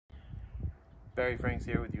Barry Franks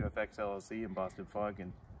here with UFX LLC in Boston Fog,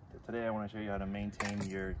 and today I want to show you how to maintain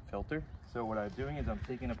your filter. So what I'm doing is I'm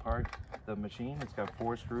taking apart the machine. It's got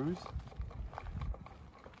 4 screws.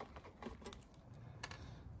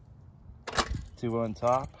 2 on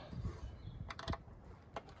top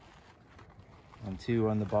and 2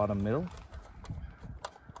 on the bottom middle.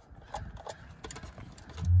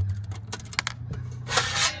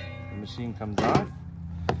 The machine comes off.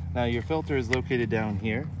 Now your filter is located down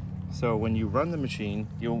here. So when you run the machine,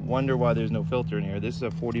 you'll wonder why there's no filter in here. This is a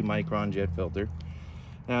 40 micron jet filter.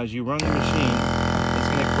 Now as you run the machine, it's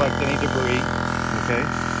going to collect any debris, okay,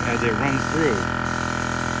 as it runs through.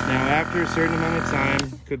 Now after a certain amount of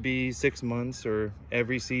time, could be 6 months or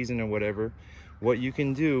every season or whatever, what you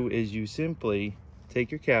can do is you simply take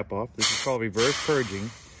your cap off. This is called reverse purging.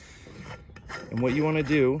 And what you want to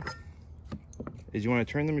do is you want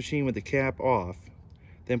to turn the machine with the cap off,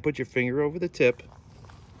 then put your finger over the tip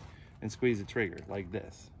and squeeze the trigger like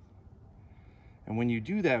this. And when you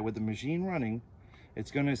do that with the machine running, it's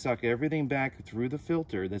going to suck everything back through the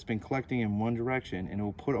filter that's been collecting in one direction, and it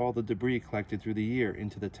will put all the debris collected through the year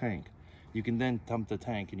into the tank. You can then dump the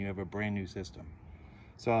tank and you have a brand new system.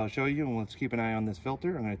 So I'll show you, and let's keep an eye on this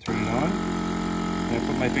filter. I'm going to turn it on. I'm going to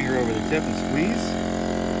put my finger over the tip and squeeze.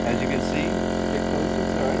 As you can see, get closer,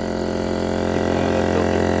 sorry. Keep an eye on that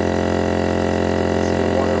filter. See the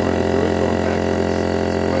water running through it, going backwards.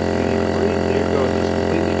 It's collecting any debris. There you go, just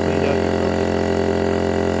completely cleaned out your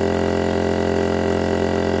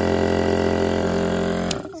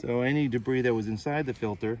filter. So any debris that was inside the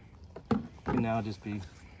filter can now just be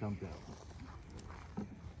dumped out.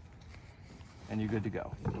 And you're good to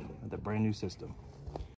go with a brand new system.